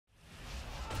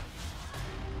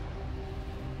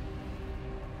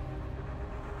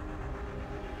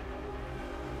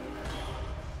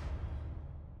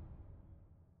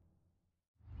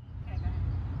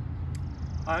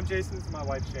I'm Jason, this is my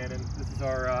wife Shannon. This is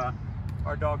our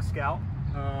dog Scout.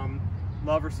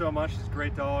 Love her so much, she's a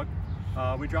great dog.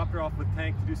 We dropped her off with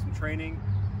Tank to do some training.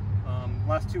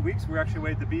 Last 2 weeks we were actually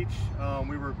away at the beach.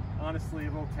 We were honestly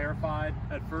a little terrified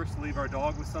at first to leave our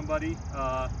dog with somebody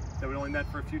that we only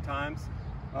met for a few times.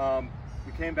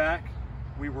 We came back,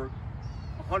 we were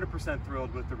 100%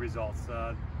 thrilled with the results.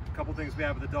 A couple things we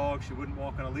had with the dog: she wouldn't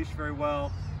walk on a leash very well,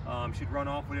 she'd run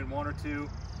off, we didn't want her to.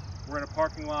 We're in a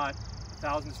parking lot,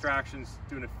 1,000 distractions,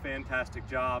 doing a fantastic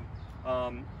job.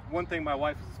 One thing my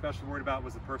wife was especially worried about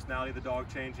was the personality of the dog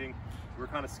changing. We were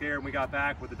kind of scared when we got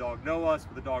back. Would the dog know us?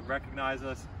 Would the dog recognize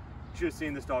us? You should have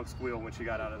seen this dog squeal when she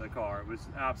got out of the car. It was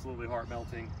absolutely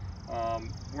heart-melting.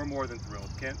 We're more than thrilled.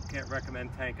 Can't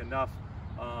recommend Tank enough.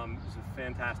 It was a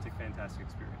fantastic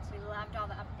experience. We loved all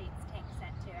the updates Tank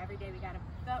sent too. Every day we got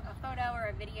a photo or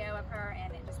a video of her,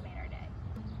 and it just made our day.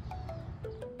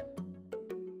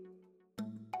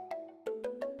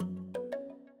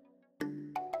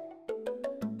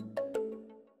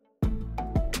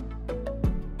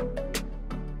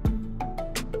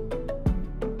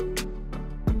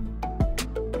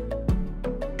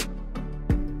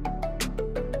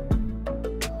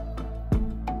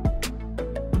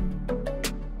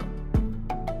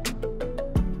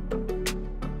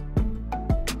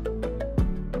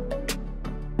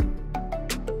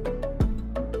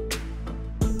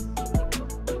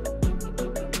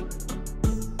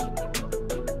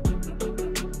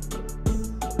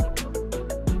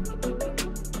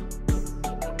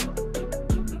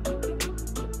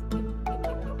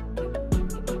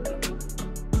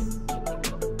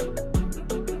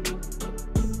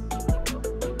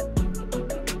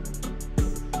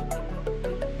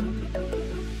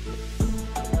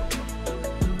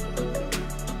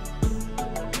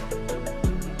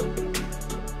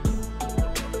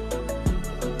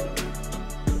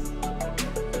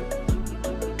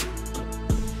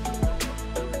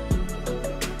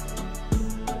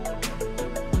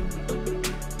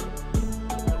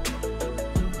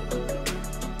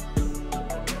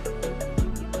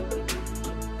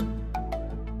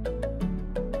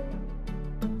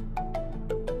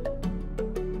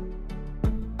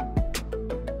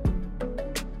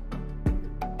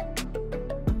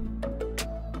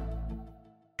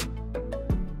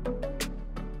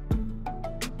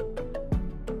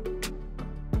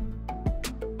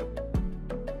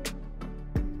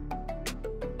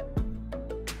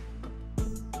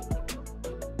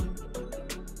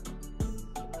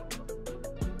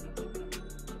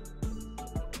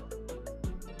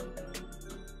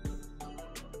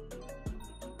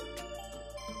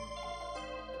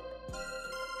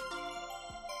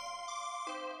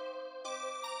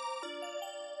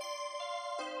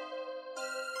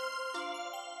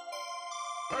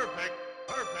 Perfect,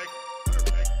 perfect.